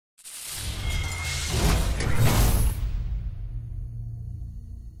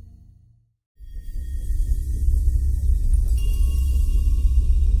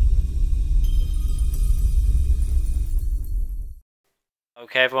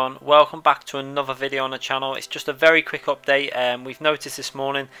Okay everyone, welcome back to another video on the channel. It's just a very quick update. We've noticed this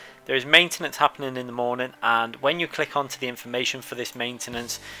morning there is maintenance happening in the morning, and when you click onto the information for this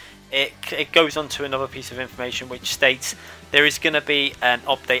maintenance, it goes on to another piece of information which states there is going to be an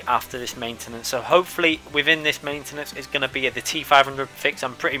update after this maintenance. So hopefully within this maintenance is going to be the T500 fix.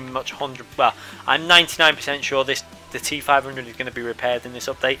 I'm pretty much I'm 99% sure the T500 is going to be repaired in this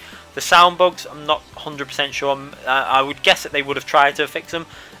update. The sound bugs, I'm not 100% sure. I would guess that they would have tried to fix them,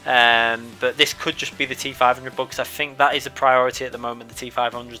 but this could just be the T500 bugs. I think that is a priority at the moment, the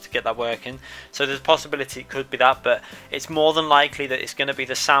T500, to get that working. So there's a possibility it could be that, but it's more than likely that it's going to be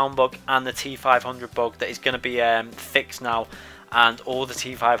the sound bug and the T500 bug that is going to be fixed now, and all the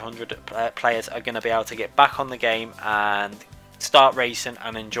T500 players are going to be able to get back on the game and start racing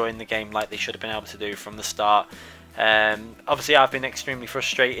and enjoying the game like they should have been able to do from the start. Obviously I've been extremely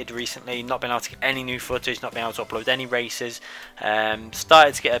frustrated recently, not been able to get any new footage, not being able to upload any races.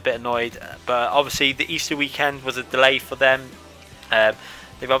 Started to get a bit annoyed, but obviously the Easter weekend was a delay for them.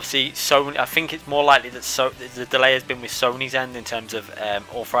 They've obviously, I think it's more likely that the delay has been with Sony's end in terms of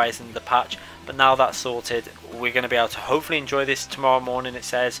authorizing the patch, but now that's sorted, we're going to be able to hopefully enjoy this tomorrow morning. It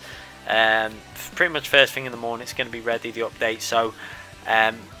says pretty much first thing in the morning it's going to be ready, the update. So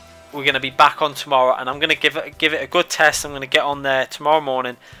we're going to be back on tomorrow, and I'm going to give it a good test. I'm going to get on there tomorrow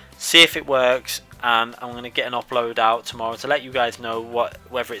morning, see if it works, and I'm going to get an upload out tomorrow to let you guys know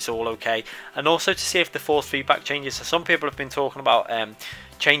whether it's all okay, and also to see if the force feedback changes. So some people have been talking about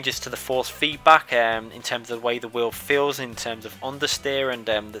changes to the force feedback in terms of the way the wheel feels, in terms of understeer and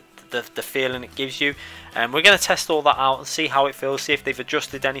the feeling it gives you. And we're going to test all that out and see how it feels, see if they've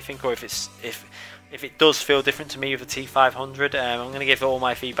adjusted anything, or if it does feel different to me with the T500. I'm going to give all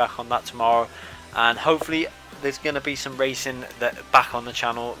my feedback on that tomorrow, and hopefully there's going to be some racing back on the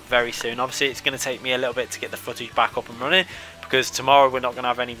channel very soon. Obviously it's going to take me a little bit to get the footage back up and running, because tomorrow we're not going to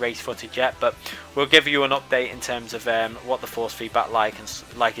have any race footage yet, but we'll give you an update in terms of what the force feedback and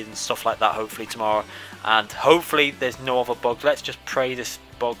stuff like that hopefully tomorrow. And hopefully there's no other bugs. Let's just pray this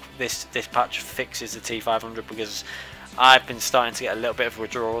patch fixes the T500, because I've been starting to get a little bit of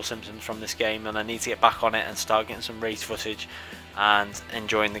withdrawal symptoms from this game, and I need to get back on it and start getting some race footage and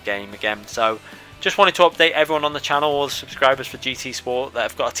enjoying the game again. So just wanted to update everyone on the channel, all the subscribers for GT Sport that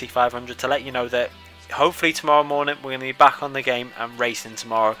have got a T500, to let you know that hopefully tomorrow morning we're going to be back on the game and racing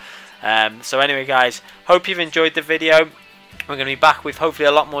tomorrow. So anyway guys, hope you've enjoyed the video. We're going to be back with hopefully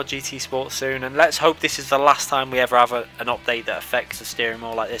a lot more GT Sport soon, and let's hope this is the last time we ever have an update that affects the steering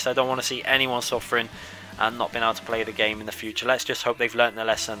wheel like this. I don't want to see anyone suffering and not being able to play the game in the future. Let's just hope they've learnt their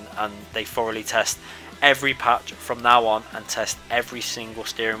lesson and they thoroughly test every patch from now on, and test every single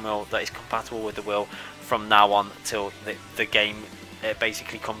steering wheel that is compatible with the wheel from now on till the game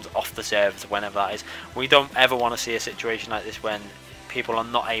basically comes off the servers, whenever that is. We don't ever want to see a situation like this when people are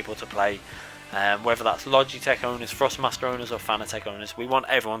not able to play, whether that's Logitech owners, Thrustmaster owners or Fanatec owners. We want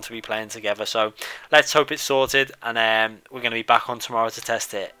everyone to be playing together. So let's hope it's sorted, and we're going to be back on tomorrow to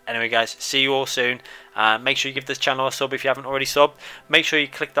test it. Anyway guys, see you all soon. Make sure you give this channel a sub if you haven't already subbed. Make sure you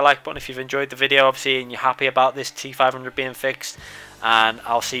click the like button if you've enjoyed the video, obviously, and you're happy about this T500 being fixed, and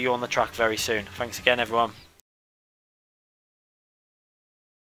I'll see you on the track very soon. Thanks again everyone.